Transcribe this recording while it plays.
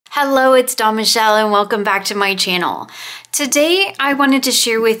Hello, it's Dawn Michelle and welcome back to my channel. Today I wanted to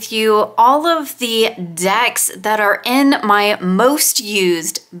share with you all of the decks that are in my most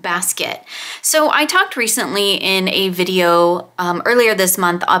used basket. So I talked recently in a video earlier this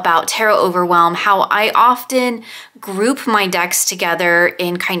month about Tarot Overwhelm, how I often group my decks together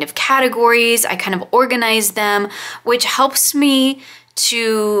in kind of categories. I kind of organize them, which helps me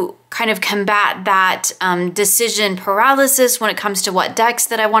to kind of combat that decision paralysis when it comes to what decks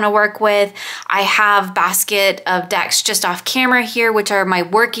that I want to work with. I have basket of decks just off camera here, which are my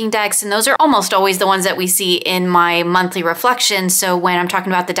working decks, and those are almost always the ones that we see in my monthly reflection. So when I'm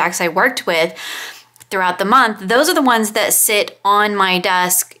talking about the decks I worked with throughout the month, those are the ones that sit on my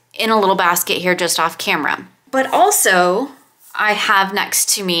desk in a little basket here just off camera. But also, I have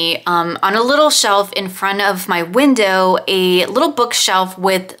next to me on a little shelf in front of my window, a little bookshelf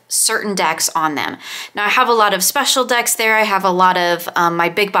with certain decks on them. Now I have a lot of special decks there. I have a lot of my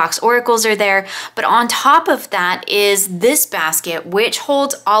big box oracles are there, but on top of that is this basket, which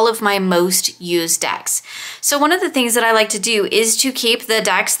holds all of my most used decks. So one of the things that I like to do is to keep the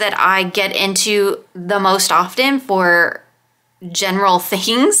decks that I get into the most often for general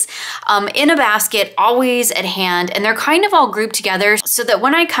things in a basket, always at hand, and they're kind of all grouped together so that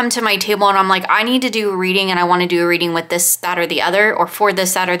when I come to my table and I'm like, I need to do a reading and I want to do a reading with this, that, or the other, or for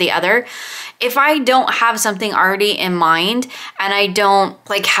this, that, or the other, if I don't have something already in mind and I don't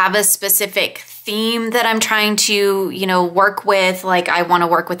like have a specific theme that I'm trying to, work with, like I want to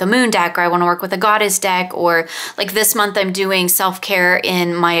work with a moon deck or I want to work with a goddess deck, or like this month I'm doing self-care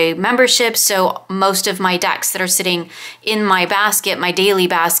in my membership. So most of my decks that are sitting in my basket, my daily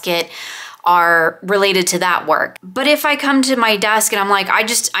basket, are related to that work. But if I come to my desk and I'm like,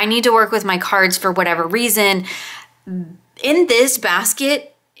 I need to work with my cards for whatever reason, in this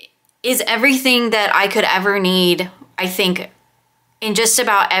basket is everything that I could ever need, I think, in just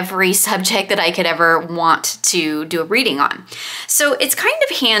about every subject that I could ever want to do a reading on. So it's kind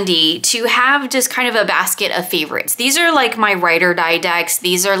of handy to have just kind of a basket of favorites. These are like my ride or die decks.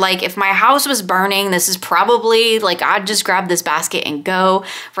 These are like, if my house was burning, this is probably like, I'd just grab this basket and go,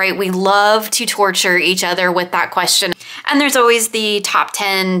 right? We love to torture each other with that question. And there's always the top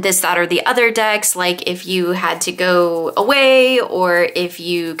 10, this, that, or the other decks, like if you had to go away or if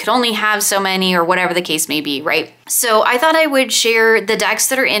you could only have so many or whatever the case may be, right? So I thought I would share the decks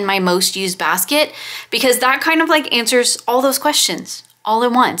that are in my most used basket because that kind of like answers all those questions all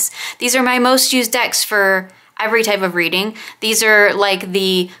at once. These are my most used decks for every type of reading. These are like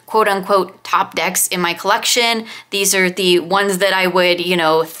the quote unquote top decks in my collection. These are the ones that I would,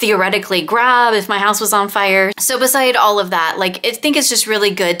 theoretically grab if my house was on fire. So beside all of that, like I think it's just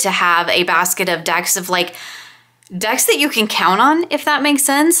really good to have a basket of decks of like decks that you can count on, if that makes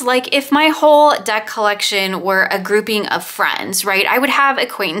sense. Like if my whole deck collection were a grouping of friends, right? I would have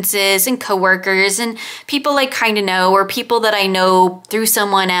acquaintances and coworkers and people I kind of know or people that I know through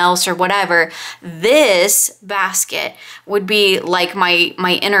someone else or whatever. This basket would be like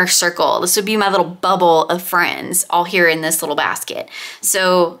my inner circle. This would be my little bubble of friends all here in this little basket.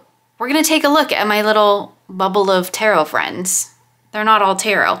 So we're gonna take a look at my little bubble of tarot friends. They're not all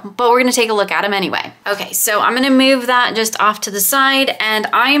tarot, but we're gonna take a look at them anyway. Okay, so I'm gonna move that just off to the side and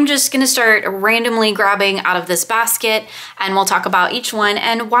I'm just gonna start randomly grabbing out of this basket and we'll talk about each one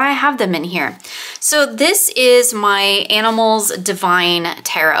and why I have them in here. So this is my Animals Divine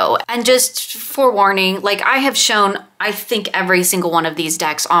Tarot. And just forewarning, like I have shown, I think every single one of these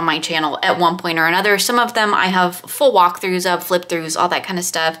decks on my channel at one point or another. Some of them I have full walkthroughs of, flip throughs, all that kind of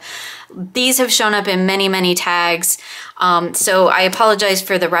stuff. These have shown up in many, many tags. So I apologize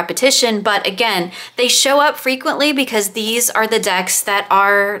for the repetition, but again, they show up frequently because these are the decks that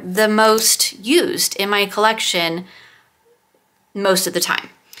are the most used in my collection most of the time.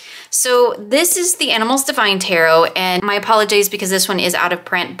 So this is the Animals Divine Tarot, and my apologies because this one is out of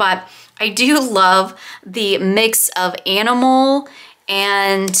print, but I do love the mix of animal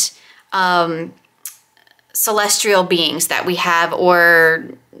and celestial beings that we have, or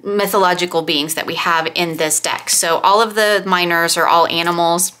mythological beings that we have in this deck. So all of the minors are all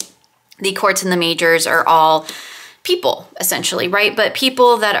animals. The quartz and the majors are all people, essentially, right? But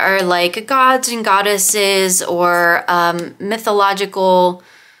people that are like gods and goddesses or mythological,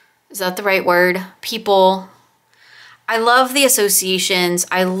 is that the right word? People. I love the associations.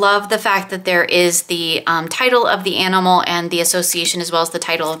 I love the fact that there is the title of the animal and the association as well as the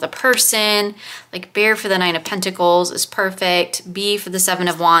title of the person. Like Bear for the Nine of Pentacles is perfect. Bee for the Seven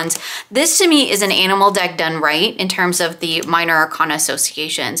of Wands. This to me is an animal deck done right in terms of the minor arcana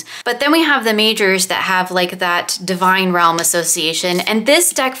associations. But then we have the majors that have like that divine realm association. And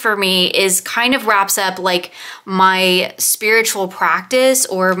this deck for me is kind of wraps up like my spiritual practice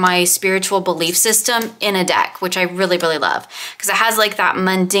or my spiritual belief system in a deck, which I really, really love. Because it has like that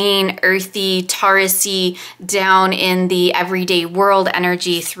mundane, earthy, Taurus-y, down in the everyday world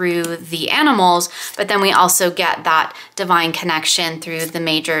energy through the animals, but then we also get that divine connection through the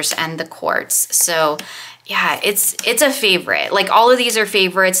majors and the quartz. So yeah, it's a favorite. Like all of these are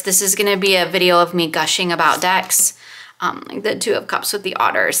favorites. This is gonna be a video of me gushing about decks. Like the Two of Cups with the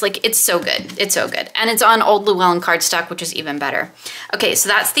otters. Like it's so good. It's so good. And it's on old Llewellyn cardstock, which is even better. Okay, so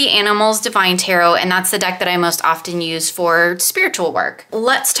that's the Animals Divine Tarot, and that's the deck that I most often use for spiritual work.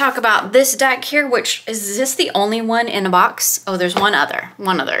 Let's talk about this deck here, which is this the only one in a box? Oh, there's one other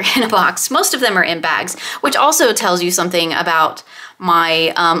in a box. Most of them are in bags, which also tells you something about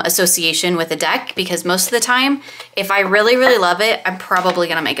my association with a deck, because most of the time, if I really, really love it, I'm probably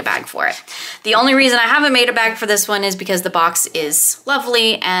gonna make a bag for it. The only reason I haven't made a bag for this one is because the box is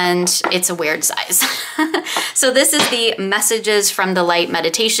lovely and it's a weird size. So this is the Messages from the Light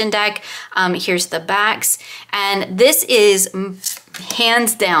meditation deck. Here's the backs. And this is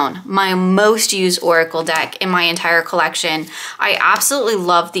hands down my most used oracle deck in my entire collection. I absolutely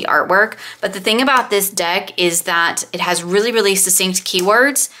love the artwork, but the thing about this deck is that it has really, really succinct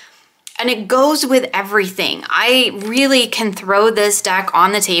keywords and it goes with everything. I really can throw this deck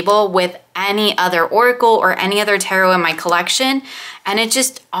on the table with any other oracle or any other tarot in my collection, and it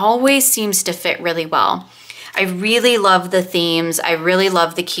just always seems to fit really well. I really love the themes. I really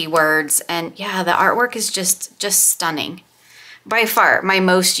love the keywords, and yeah, the artwork is just stunning. By far my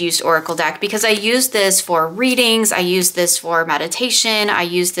most used oracle deck, because I use this for readings, I use this for meditation, I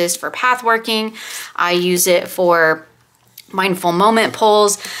use this for path working, I use it for mindful moment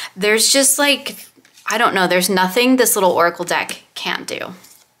pulls. There's just like, I don't know, there's nothing this little oracle deck can't do.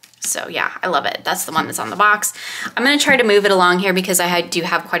 So yeah, I love it. That's the one that's on the box. I'm gonna try to move it along here because I do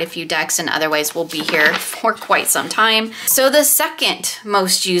have quite a few decks, and otherwise we'll be here for quite some time. So the second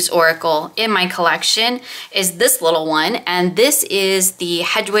most used oracle in my collection is this little one, and this is the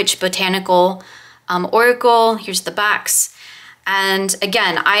Hedgewitch Botanical oracle. Here's the backs. And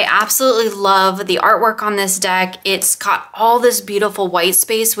again, I absolutely love the artwork on this deck. It's got all this beautiful white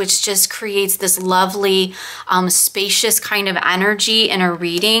space, which just creates this lovely, spacious kind of energy in a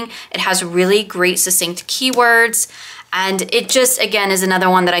reading. It has really great succinct keywords. And it just, again, is another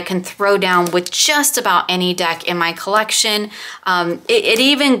one that I can throw down with just about any deck in my collection. It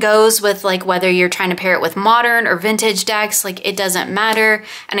even goes with like whether you're trying to pair it with modern or vintage decks, like it doesn't matter.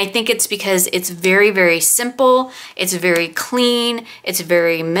 And I think it's because it's very, very simple. It's very clean. It's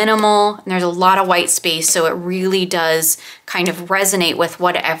very minimal. And there's a lot of white space. So it really does kind of resonate with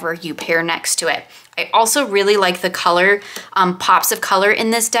whatever you pair next to it. I also really like the color, pops of color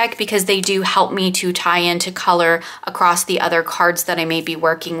in this deck, because they do help me to tie into color across the other cards that I may be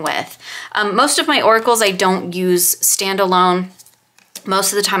working with. Most of my oracles I don't use standalone.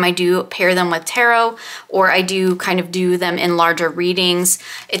 Most of the time I do pair them with tarot, or I do kind of do them in larger readings.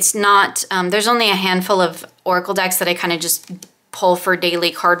 It's not, there's only a handful of oracle decks that I kind of just pull for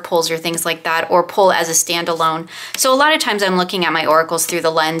daily card pulls or things like that, or pull as a standalone. So a lot of times I'm looking at my oracles through the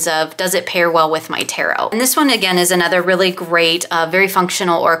lens of, does it pair well with my tarot? And this one again is another really great, very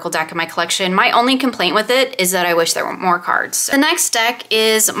functional oracle deck in my collection. My only complaint with it is that I wish there were more cards. The next deck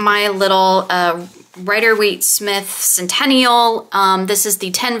is my little Rider-Waite Smith Centennial. This is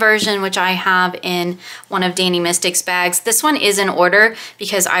the 10 version, which I have in one of Danny Mystic's bags. This one is in order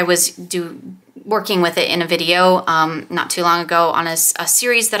because I was working with it in a video not too long ago on a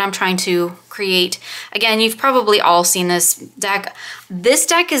series that I'm trying to create. Again, you've probably all seen this deck. This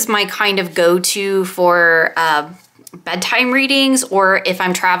deck is my kind of go-to for bedtime readings, or if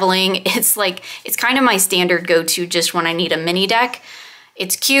I'm traveling, it's kind of my standard go-to just when I need a mini deck.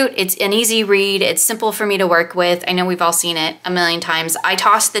 It's cute, it's an easy read, it's simple for me to work with. I know we've all seen it a million times. I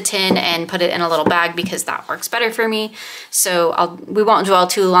toss the tin and put it in a little bag because that works better for me. So we won't dwell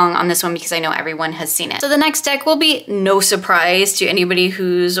too long on this one because I know everyone has seen it. So the next deck will be no surprise to anybody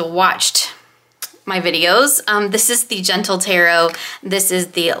who's watched my videos. This is the Gentle Tarot. This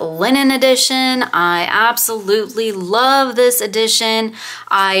is the linen edition. I absolutely love this edition.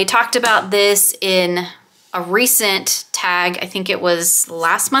 I talked about this in a recent tag, I think it was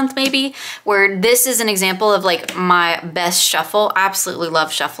last month maybe, where this is an example of like my best shuffle. Absolutely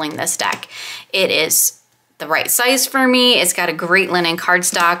love shuffling this deck. It is the right size for me. It's got a great linen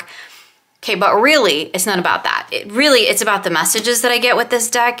cardstock. Okay, but really, it's not about that. It's about the messages that I get with this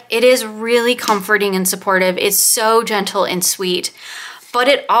deck. It is really comforting and supportive. It's so gentle and sweet, but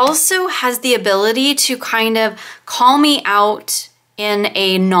it also has the ability to kind of call me out in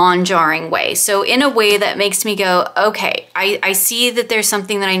a non-jarring way. So in a way that makes me go, okay, I see that there's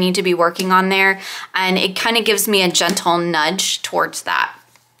something that I need to be working on there, and it kind of gives me a gentle nudge towards that.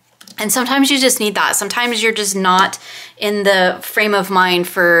 And sometimes you just need that. Sometimes you're just not in the frame of mind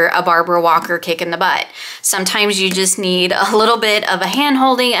for a Barbara Walker kick in the butt. Sometimes you just need a little bit of a hand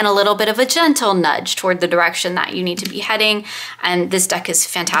holding and a little bit of a gentle nudge toward the direction that you need to be heading. And this deck is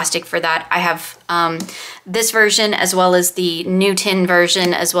fantastic for that. I have this version as well as the new tin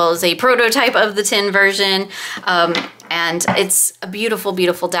version, as well as a prototype of the tin version. And it's a beautiful,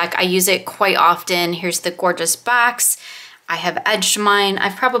 beautiful deck. I use it quite often. Here's the gorgeous backs. I have edged mine.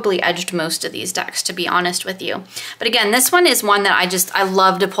 I've probably edged most of these decks, to be honest with you. But again, this one is one that I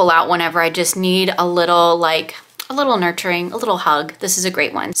love to pull out whenever I just need a little nurturing, a little hug. This is a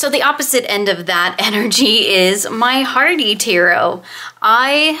great one. So the opposite end of that energy is my Hardy Tarot.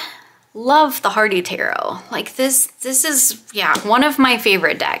 I love the Hardy Tarot. Like this is, yeah, one of my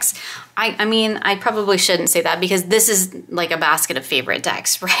favorite decks. I mean, I probably shouldn't say that because this is like a basket of favorite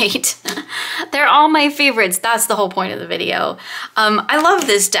decks, right? They're all my favorites. That's the whole point of the video. I love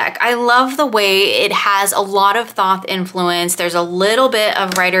this deck. I love the way it has a lot of Thoth influence. There's a little bit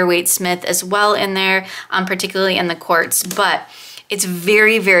of Rider-Waite Smith as well in there, particularly in the quartz, but it's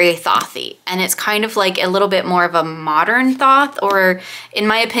very, very Thothy, and it's kind of like a little bit more of a modern Thoth, or in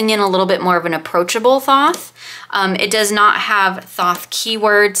my opinion, a little bit more of an approachable Thoth. It does not have Thoth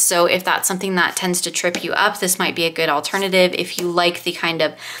keywords, so if that's something that tends to trip you up, this might be a good alternative if you like the kind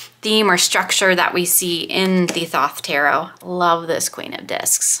of theme or structure that we see in the Thoth Tarot. Love this Queen of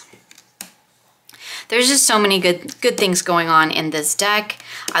Discs. There's just so many good things going on in this deck.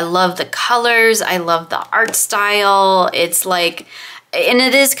 I love the colors. I love the art style. It's like, and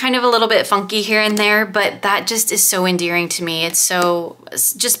it is kind of a little bit funky here and there, but that just is so endearing to me. It's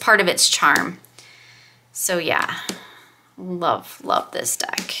just part of its charm. So yeah, love this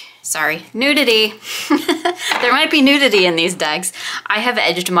deck. Sorry, nudity. There might be nudity in these decks. I have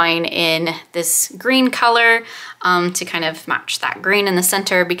edged mine in this green color to kind of match that green in the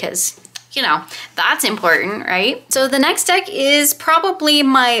center because, you know, that's important, right? So the next deck is probably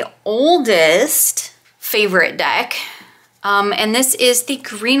my oldest favorite deck. And this is the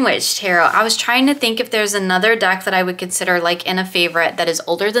Greenwich Tarot. I was trying to think if there's another deck that I would consider like in a favorite that is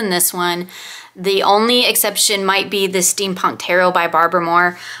older than this one. The only exception might be the Steampunk Tarot by Barbara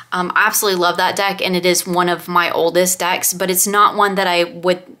Moore. I absolutely love that deck, and it is one of my oldest decks, but it's not one that I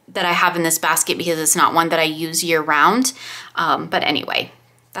have in this basket because it's not one that I use year round. But anyway,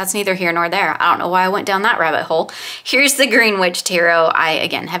 that's neither here nor there. I don't know why I went down that rabbit hole. Here's the Greenwich Tarot. I,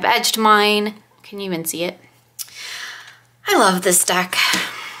 again, have edged mine. Can you even see it? I love this deck.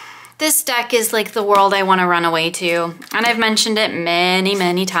 This deck is like the world I want to run away to. And I've mentioned it many,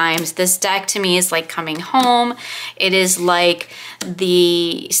 many times. This deck to me is like coming home. It is like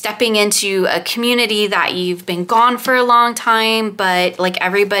the stepping into a community that you've been gone for a long time, but like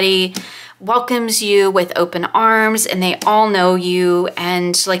everybody welcomes you with open arms and they all know you,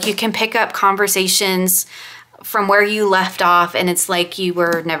 and like you can pick up conversations from where you left off and it's like you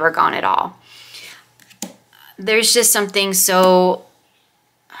were never gone at all. There's just something so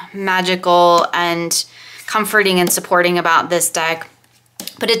magical and comforting and supporting about this deck,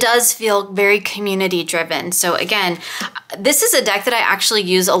 but it does feel very community driven. So again, this is a deck that I actually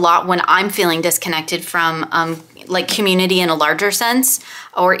use a lot when I'm feeling disconnected from like community in a larger sense,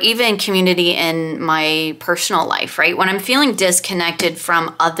 or even community in my personal life, right? When I'm feeling disconnected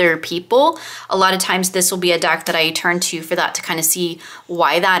from other people, a lot of times this will be a deck that I turn to for that, to kind of see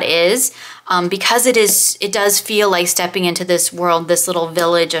why that is. Because it does feel like stepping into this world, this little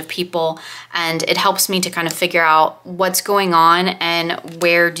village of people, and it helps me to kind of figure out what's going on and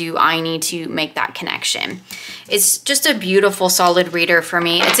where do I need to make that connection. It's just a beautiful, solid reader for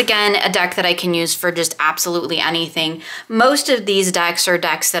me. It's, again, a deck that I can use for just absolutely anything. Most of these decks are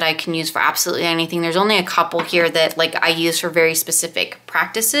decks that I can use for absolutely anything. There's only a couple here that like I use for very specific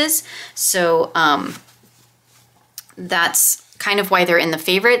practices. So that's kind of why they're in the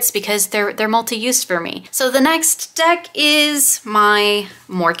favorites, because they're multi-use for me. So the next deck is my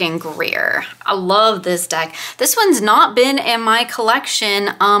Morgan Greer. I love this deck. This one's not been in my collection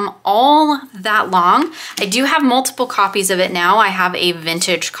all that long. I do have multiple copies of it now. I have a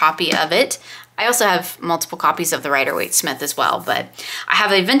vintage copy of it. I also have multiple copies of the Rider-Waite Smith as well, but I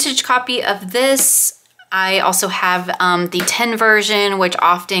have a vintage copy of this. I also have the tin version, which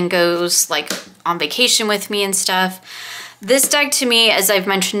often goes like on vacation with me and stuff. This deck to me, as I've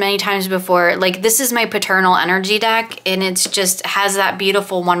mentioned many times before, like this is my paternal energy deck, and it's just has that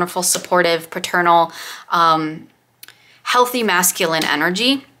beautiful, wonderful, supportive, paternal, healthy masculine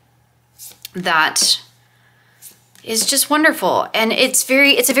energy that is just wonderful. And it's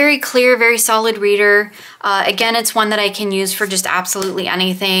a very clear, very solid reader. Again, it's one that I can use for just absolutely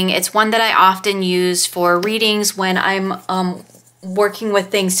anything. It's one that I often use for readings when I'm working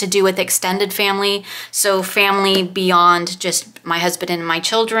with things to do with extended family. So family beyond just my husband and my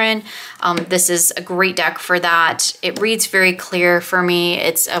children. This is a great deck for that. It reads very clear for me.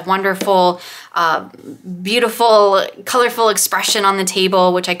 It's a wonderful, beautiful, colorful expression on the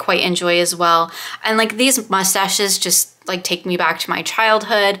table, which I quite enjoy as well. And like these mustaches just like take me back to my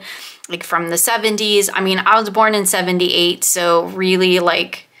childhood, like from the 70s. I mean, I was born in 78, so really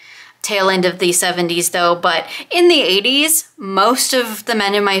like tail end of the 70s though, but in the 80s, most of the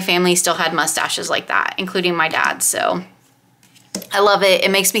men in my family still had mustaches like that, including my dad. So I love it. It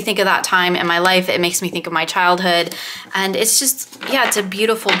makes me think of that time in my life. It makes me think of my childhood. And it's just, yeah, it's a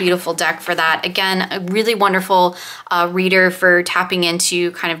beautiful, beautiful deck for that. Again, a really wonderful reader for tapping into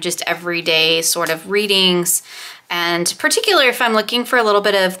kind of just everyday sort of readings. And particularly if I'm looking for a little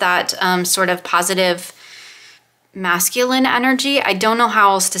bit of that sort of positive masculine energy. I don't know how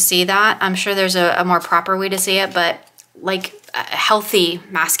else to say that. I'm sure there's a more proper way to say it, but like a healthy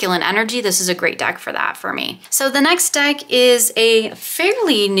masculine energy, this is a great deck for that for me. So the next deck is a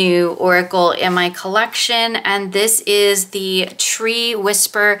fairly new oracle in my collection, and this is the Tree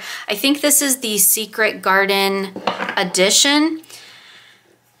Whisper. I think this is the Secret Garden edition.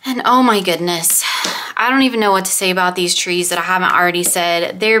 And oh my goodness, I don't even know what to say about these trees that I haven't already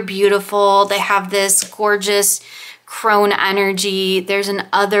said. They're beautiful. They have this gorgeous crone energy. There's an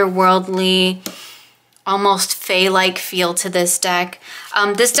otherworldly, almost fae-like feel to this deck.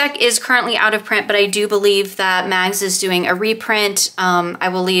 This deck is currently out of print, but I do believe that Mags is doing a reprint. I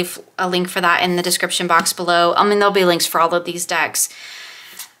will leave a link for that in the description box below. I mean, there'll be links for all of these decks.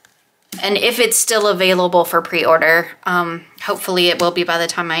 And if it's still available for pre-order, hopefully it will be by the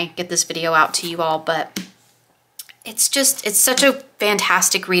time I get this video out to you all, but it's such a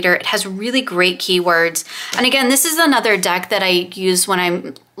fantastic reader. It has really great keywords. And again, this is another deck that I use when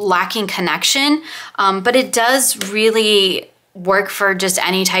I'm lacking connection, but it does really work for just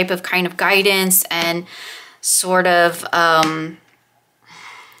any type of kind of guidance and sort of,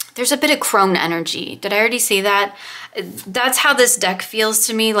 there's a bit of crone energy. Did I already say that? That's how this deck feels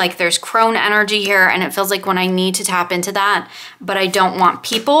to me. Like there's crone energy here, and it feels like when I need to tap into that, but I don't want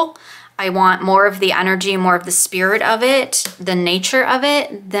people. I want more of the energy, more of the spirit of it, the nature of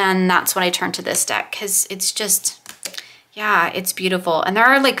it, then that's when I turn to this deck, because it's just, yeah, it's beautiful. And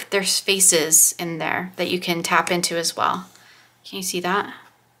there's faces in there that you can tap into as well. Can you see that?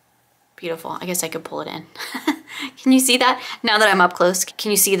 Beautiful. I guess I could pull it in. Can you see that? Now that I'm up close,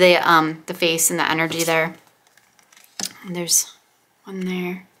 can you see the face and the energy there? And there's one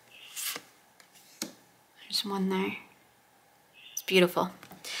there. There's one there. It's beautiful.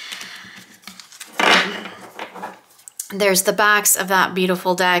 There's the backs of that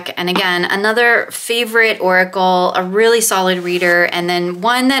beautiful deck. And again, another favorite oracle, a really solid reader, and then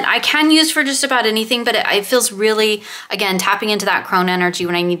one that I can use for just about anything, but it feels really, again, tapping into that crone energy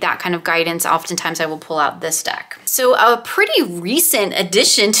when I need that kind of guidance. Oftentimes I will pull out this deck. So a pretty recent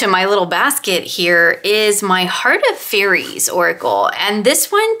addition to my little basket here is my Heart of Faeries oracle. And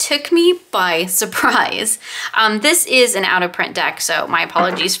this one took me by surprise. This is an out of print deck, so my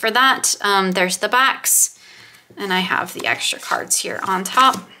apologies for that. There's the backs. And I have the extra cards here on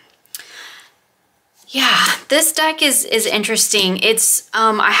top. Yeah, this deck is interesting. It's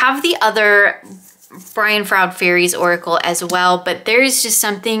I have the other Brian Froud Faeries oracle as well, but there's just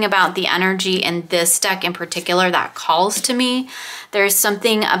something about the energy in this deck in particular that calls to me. There's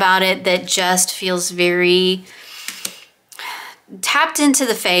something about it that just feels very tapped into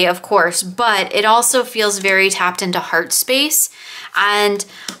the Fae, of course, but it also feels very tapped into heart space. And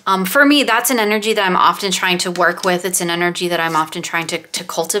for me, that's an energy that I'm often trying to work with. It's an energy that I'm often trying to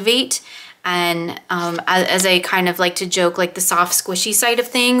cultivate. And as I kind of like to joke, like the soft, squishy side of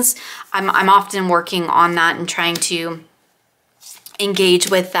things, I'm often working on that and trying to engage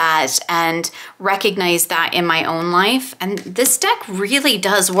with that and recognize that in my own life. And this deck really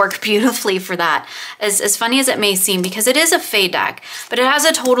does work beautifully for that. As funny as it may seem, because it is a Fae deck, but it has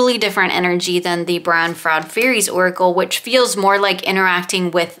a totally different energy than the Brian Froud Faeries oracle, which feels more like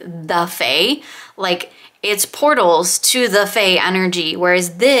interacting with the Fae, like it's portals to the Fae energy.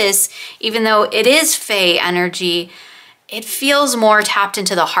 Whereas this, even though it is Fae energy, it feels more tapped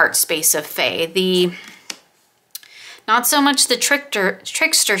into the heart space of Fae. Not so much the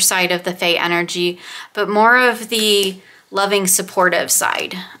trickster side of the Fae energy, but more of the loving, supportive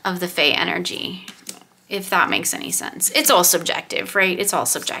side of the Fae energy, if that makes any sense. It's all subjective, right? It's all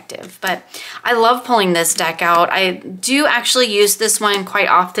subjective, but I love pulling this deck out. I do actually use this one quite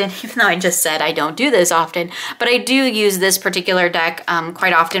often, even though I just said I don't do this often, but I do use this particular deck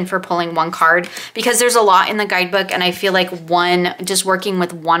quite often for pulling one card because there's a lot in the guidebook, and I feel like just working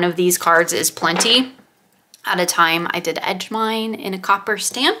with one of these cards is plenty at a time. I did edge mine in a copper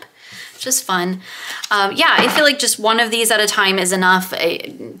stamp. Just fun. Yeah, I feel like just one of these at a time is enough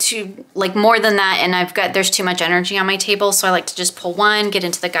to, like, more than that, and there's too much energy on my table, so I like to just pull one, get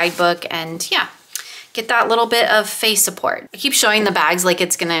into the guidebook, and yeah, get that little bit of face support. I keep showing the bags like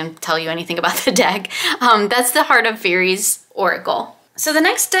it's gonna tell you anything about the deck. That's the Heart of Faeries Oracle. So the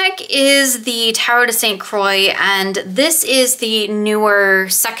next deck is the Tarot de St. Croix, and this is the newer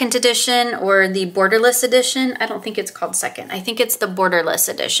second edition, or the Borderless edition. I don't think it's called second. I think it's the Borderless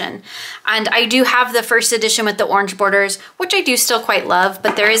edition. And I do have the first edition with the orange borders, which I do still quite love,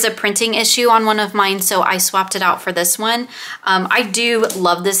 but there is a printing issue on one of mine, so I swapped it out for this one. I do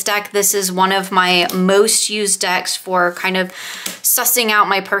love this deck. This is one of my most used decks for kind of sussing out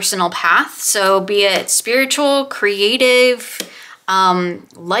my personal path. So be it spiritual, creative,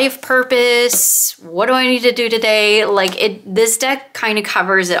 life purpose, what do I need to do today? Like, this deck kind of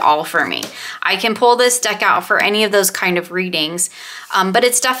covers it all for me. I can pull this deck out for any of those kind of readings, but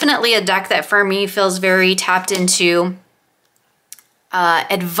it's definitely a deck that for me feels very tapped into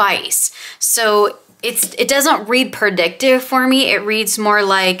advice. So it doesn't read predictive for me. It reads more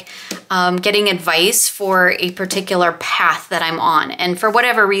like getting advice for a particular path that I'm on. And for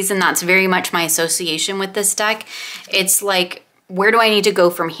whatever reason, that's very much my association with this deck. It's like, where do I need to go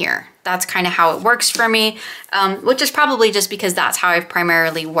from here? That's kind of how it works for me, which is probably just because that's how I've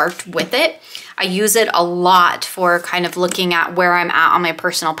primarily worked with it. I use it a lot for kind of looking at where I'm at on my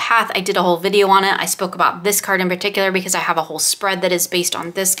personal path. I did a whole video on it. I spoke about this card in particular because I have a whole spread that is based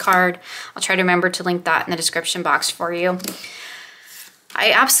on this card. I'll try to remember to link that in the description box for you.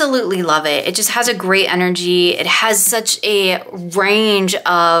 I absolutely love it. It just has a great energy. It has such a range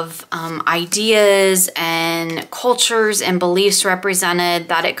of ideas and cultures and beliefs represented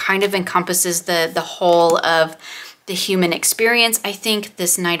that it kind of encompasses the whole of the human experience. I think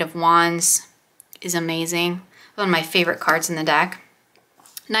this Knight of Wands is amazing. One of my favorite cards in the deck.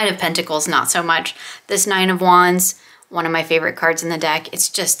 Knight of Pentacles, not so much. This Nine of Wands, one of my favorite cards in the deck. It's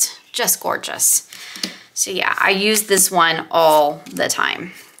just gorgeous. So yeah, I use this one all the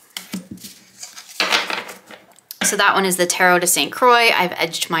time. So that one is the Tarot de St. Croix. I've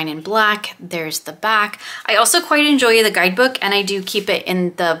edged mine in black. There's the back. I also quite enjoy the guidebook, and I do keep it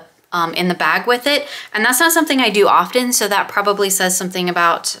in the bag with it. And that's not something I do often, so that probably says something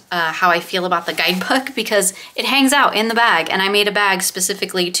about how I feel about the guidebook, because it hangs out in the bag, and I made a bag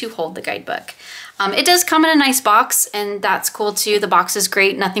specifically to hold the guidebook. It does come in a nice box, and that's cool too. The box is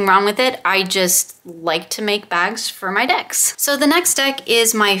great, nothing wrong with it. I just like to make bags for my decks. So the next deck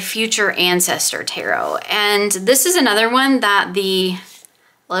is my Future Ancestor Tarot, and this is another one that the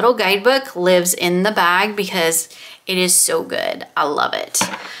little guidebook lives in the bag because it is so good. I love it.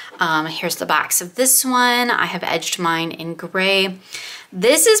 Here's the backs of this one. I have edged mine in gray.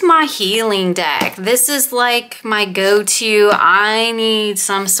 This is my healing deck. This is like my go-to. I need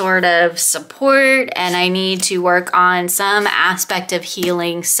some sort of support, and I need to work on some aspect of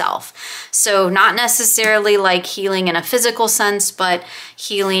healing self. So not necessarily like healing in a physical sense, but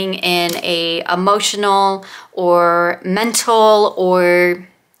healing in a emotional or mental or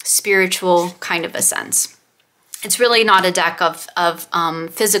spiritual kind of a sense. It's really not a deck of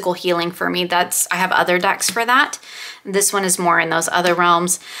physical healing for me. I have other decks for that. This one is more in those other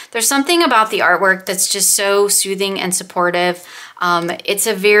realms. There's something about the artwork that's just so soothing and supportive. It's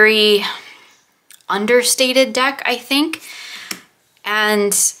a very understated deck, I think.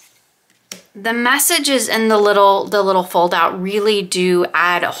 And the messages in the little fold out really do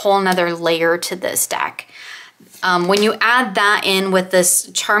add a whole nother layer to this deck. When you add that in with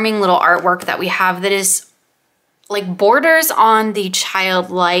this charming little artwork that we have that is like borders on the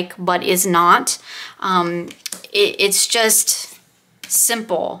childlike, but is not. It's just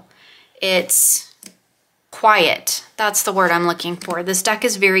simple. It's quiet. That's the word I'm looking for. This deck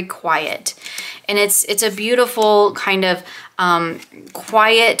is very quiet, and it's a beautiful kind of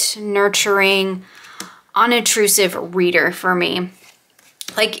quiet, nurturing, unintrusive reader for me.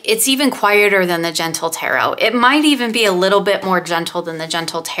 like it's even quieter than the Gentle Tarot. It might even be a little bit more gentle than the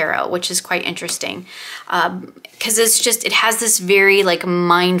Gentle Tarot, which is quite interesting. Because it has this very like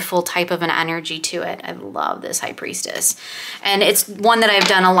mindful type of an energy to it. I love this High Priestess. And it's one that I've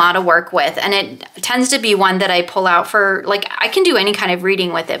done a lot of work with. And it tends to be one that I pull out for, like, I can do any kind of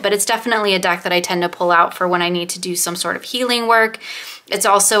reading with it, but it's definitely a deck that I tend to pull out for when I need to do some sort of healing work. It's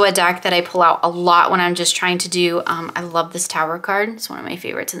also a deck that I pull out a lot when I'm just trying to do, I love this Tower card. It's one of my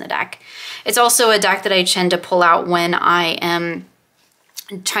favorites in the deck. It's also a deck that I tend to pull out when I am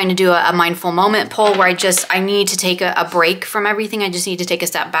trying to do a mindful moment pull where I need to take a break from everything. I just need to take a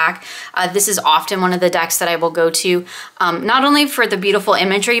step back. This is often one of the decks that I will go to, not only for the beautiful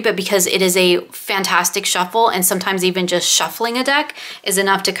imagery, but because it is a fantastic shuffle, and sometimes even just shuffling a deck is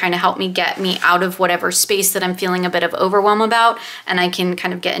enough to kind of help me get me out of whatever space that I'm feeling a bit of overwhelm about, and I can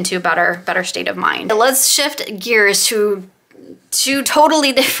kind of get into a better state of mind. Let's shift gears to two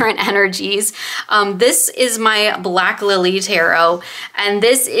totally different energies. This is my Black Lily Tarot, and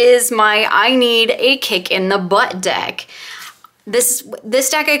this is my I Need a Kick in the Butt deck. This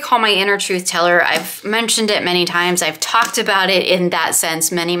deck I call my Inner Truth Teller. I've mentioned it many times. I've talked about it in that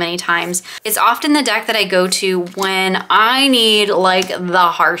sense many times. It's often the deck that I go to when I need like the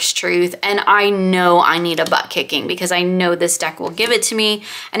harsh truth, and I know I need a butt kicking, because I know this deck will give it to me,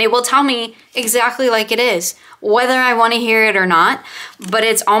 and it will tell me exactly like it is, whether I want to hear it or not, but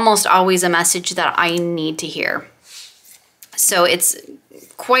it's almost always a message that I need to hear. So it's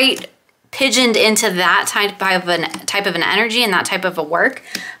quite pigeoned into that type of an energy and that type of a work,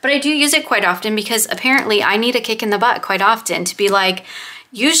 but I do use it quite often because apparently I need a kick in the butt quite often to be like,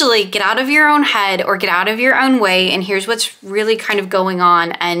 usually get out of your own head or get out of your own way, and here's what's really kind of going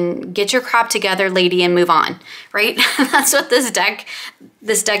on, and get your crap together, lady, and move on, right? That's what this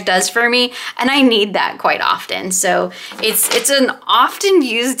deck does for me, and I need that quite often. So it's an often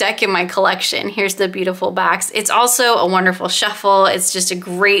used deck in my collection. Here's the beautiful backs. It's also a wonderful shuffle. It's just a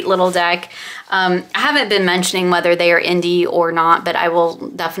great little deck. I haven't been mentioning whether they are indie or not, but I will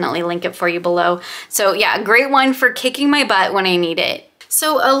definitely link it for you below. So yeah, great one for kicking my butt when I need it.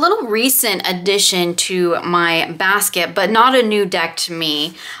 So a little recent addition to my basket, but not a new deck to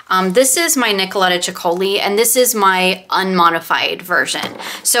me. This is my Nicoletta Ceccoli, and this is my unmodified version.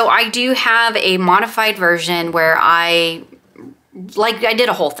 So I do have a modified version where I did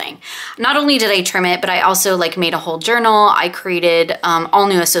a whole thing. Not only did I trim it, but I also made a whole journal. I created all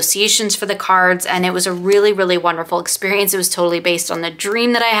new associations for the cards, and it was a really wonderful experience. It was totally based on the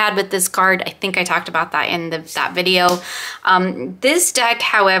dream that I had with this card. I think I talked about that in that video. This deck,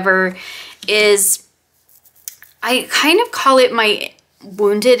 however, is, I kind of call it my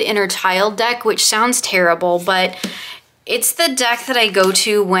Wounded Inner Child deck, which sounds terrible, but it's the deck that I go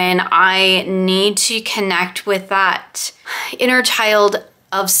to when I need to connect with that inner child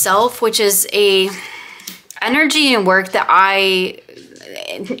of self, which is a energy and work that I,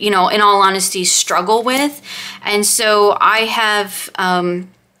 in all honesty, struggle with. And so I have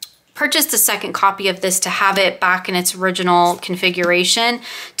purchased a second copy of this to have it back in its original configuration,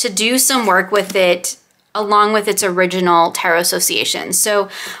 to do some work with it along with its original tarot association. So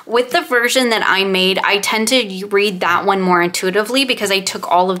with the version that I made, I tend to read that one more intuitively because I took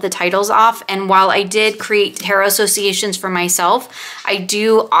all of the titles off. And while I did create tarot associations for myself, I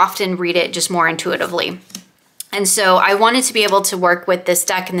do often read it just more intuitively. And so I wanted to be able to work with this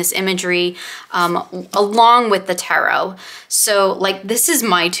deck and this imagery along with the tarot. So this is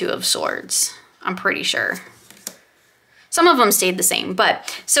my Two of Swords, I'm pretty sure. Some of them stayed the same,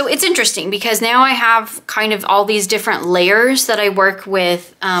 but so it's interesting because now I have kind of all these different layers that I work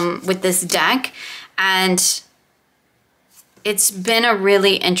with this deck, and it's been a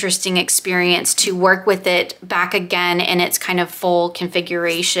really interesting experience to work with it back again in its kind of full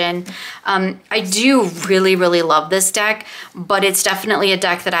configuration. I do really love this deck, but it's definitely a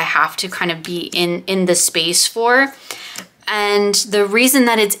deck that I have to kind of be in the space for. And the reason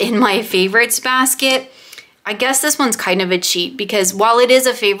that it's in my favorites basket, I guess this one's kind of a cheat because while it is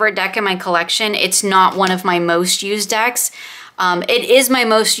a favorite deck in my collection, it's not one of my most used decks. It is my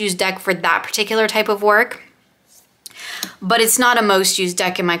most used deck for that particular type of work, but it's not a most used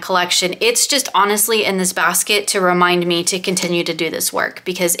deck in my collection. It's just honestly in this basket to remind me to continue to do this work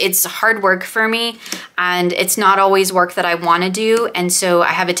because it's hard work for me and it's not always work that I want to do. And so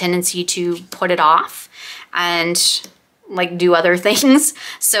I have a tendency to put it off and do other things.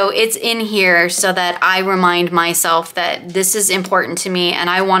 So it's in here so that I remind myself that this is important to me and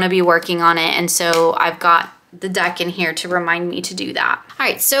I want to be working on it. And so I've got the deck in here to remind me to do that. All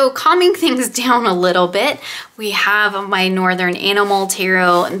right, so calming things down a little bit, we have my Northern Animal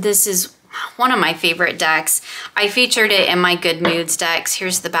Tarot. This is one of my favorite decks. I featured it in my Good Moods decks.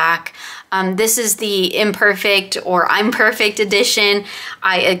 Here's the back. This is the imperfect or I'm perfect edition.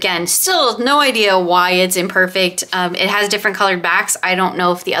 I, again, still no idea why it's imperfect. It has different colored backs. I don't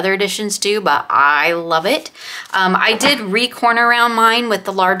know if the other editions do, but I love it. I did re-corner round mine with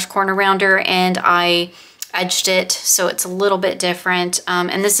the large corner rounder, and I edged it, so it's a little bit different.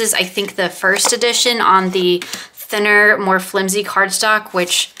 And this is, I think, the first edition on the thinner, more flimsy cardstock,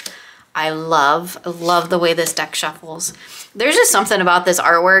 which I love. I love the way this deck shuffles. There's just something about this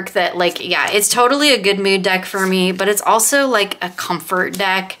artwork that, like, yeah, it's totally a good mood deck for me, but it's also like a comfort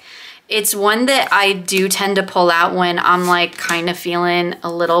deck. It's one that I do tend to pull out when I'm like kind of feeling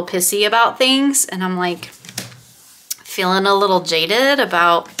a little pissy about things, and I'm like feeling a little jaded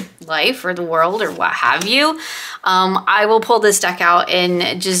about life or the world or what have you. I will pull this deck out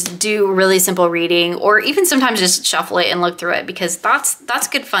and just do really simple reading, or even sometimes just shuffle it and look through it, because that's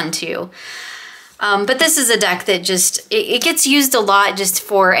good fun too. But this is a deck that just, it gets used a lot just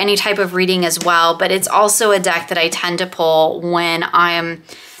for any type of reading as well, but it's also a deck that I tend to pull when I'm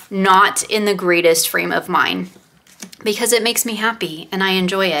not in the greatest frame of mind, because it makes me happy and I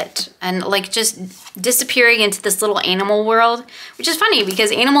enjoy it. And like just disappearing into this little animal world, which is funny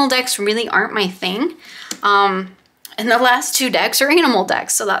because animal decks really aren't my thing. And the last two decks are animal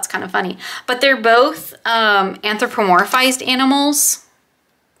decks, so that's kind of funny. But they're both anthropomorphized animals.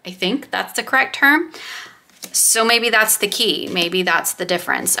 I think that's the correct term. So maybe that's the key. Maybe that's the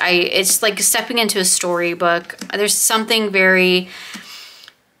difference. It's like stepping into a storybook. There's something very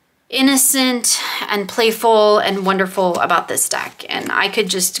innocent and playful and wonderful about this deck. And I could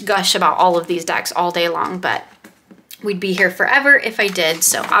just gush about all of these decks all day long, but we'd be here forever if I did,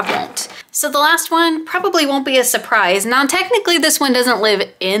 so I won't. So the last one probably won't be a surprise. Now, technically this one doesn't live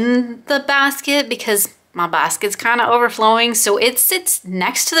in the basket because my basket's kind of overflowing, so it sits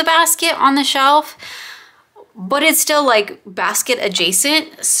next to the basket on the shelf, but it's still like basket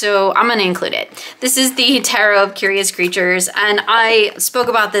adjacent, so I'm gonna include it. This is the Tarot of Curious Creatures, and I spoke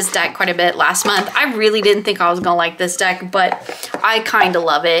about this deck quite a bit last month. I really didn't think I was gonna like this deck, but I kind of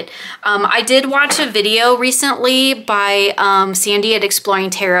love it. I did watch a video recently by Sandy at Exploring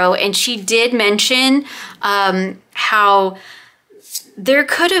Tarot, and she did mention how there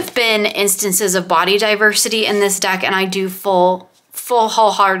could have been instances of body diversity in this deck, and I do full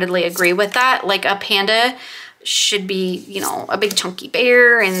wholeheartedly agree with that. Like a panda should be, you know, a big chunky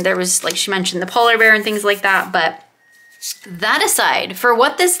bear, and there was, like she mentioned, the polar bear and things like that. But that aside, for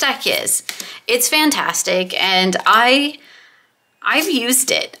what this deck is, it's fantastic, and I've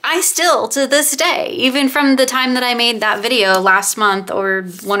used it. I still, to this day, even from the time that I made that video last month, or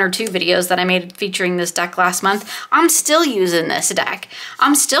one or two videos that I made featuring this deck last month, I'm still using this deck.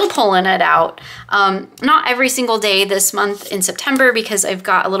 I'm still pulling it out. Not every single day this month in September, because I've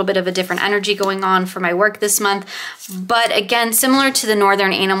got a little bit of a different energy going on for my work this month. But again, similar to the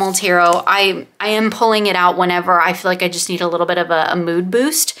Northern Animal Tarot, I am pulling it out whenever I feel like I just need a little bit of a mood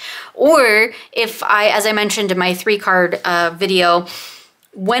boost. Or if as I mentioned in my 3-card video,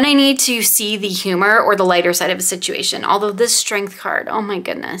 when I need to see the humor or the lighter side of a situation. Although this Strength card, oh my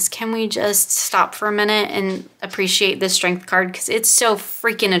goodness, can we just stop for a minute and appreciate this Strength card, because it's so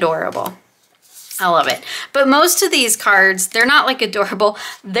freaking adorable. I love it. But most of these cards, they're not like adorable,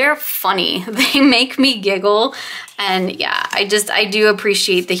 they're funny. They make me giggle. And yeah, I do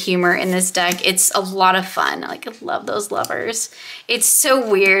appreciate the humor in this deck. It's a lot of fun. Like, I love those lovers. It's so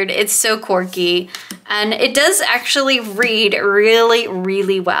weird, it's so quirky, and it does actually read really,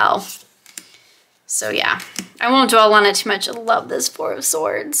 really well. So yeah, I won't dwell on it too much. I love this Four of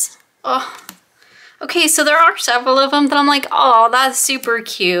Swords. Oh. Okay, so there are several of them that I'm like, oh, that's super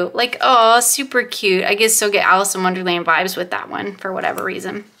cute. Like, oh, super cute. I guess so get Alice in Wonderland vibes with that one for whatever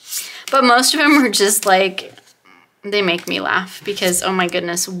reason. But most of them are just like, they make me laugh because, oh my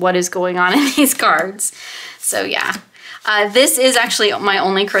goodness, what is going on in these cards? So yeah, this is actually my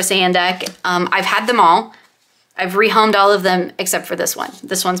only crocheting deck. I've had them all. I've rehomed all of them except for this one.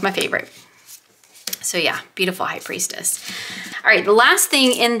 This one's my favorite. So yeah, beautiful High Priestess. All right, the last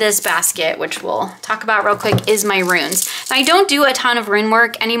thing in this basket, which we'll talk about real quick, is my runes. Now, I don't do a ton of rune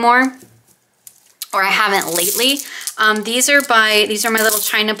work anymore, or I haven't lately. These are my little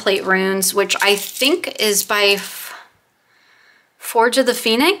China plate runes, which I think is by Forge of the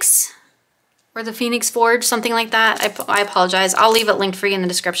Phoenix, or the Phoenix Forge, something like that. I apologize. I'll leave it linked for you in the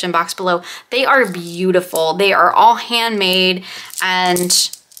description box below. They are beautiful. They are all handmade,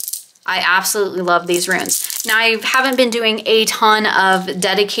 and I absolutely love these runes. Now, I haven't been doing a ton of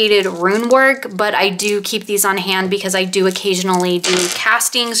dedicated rune work, but I do keep these on hand because I do occasionally do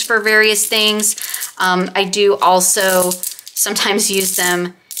castings for various things. I do also sometimes use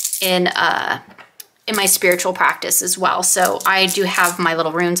them in my spiritual practice as well. So I do have my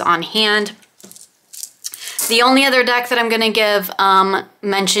little runes on hand. The only other deck that I'm going to give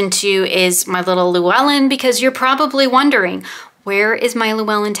mention to is my little Llewellyn, because you're probably wondering, where is my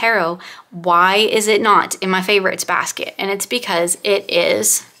Llewellyn Tarot? Why is it not in my favorites basket? And it's because it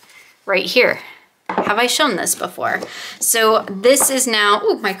is right here. Have I shown this before? So this is now,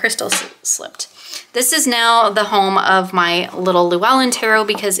 oh, my crystal slipped. This is now the home of my little Llewellyn Tarot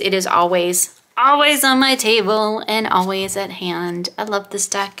because it is always on my table and always at hand. I love this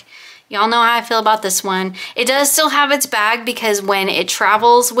deck. Y'all know how I feel about this one. It does still have its bag because when it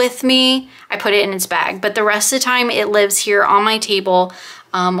travels with me, I put it in its bag. But the rest of the time, it lives here on my table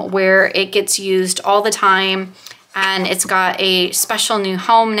where it gets used all the time. And it's got a special new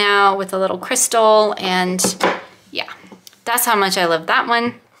home now with a little crystal. And yeah, that's how much I love that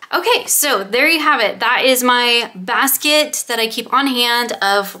one. Okay, so there you have it. That is my basket that I keep on hand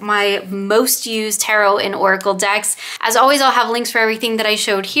of my most used tarot and oracle decks. As always, I'll have links for everything that I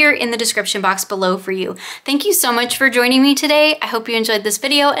showed here in the description box below for you. Thank you so much for joining me today. I hope you enjoyed this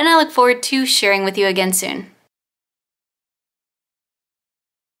video and I look forward to sharing with you again soon.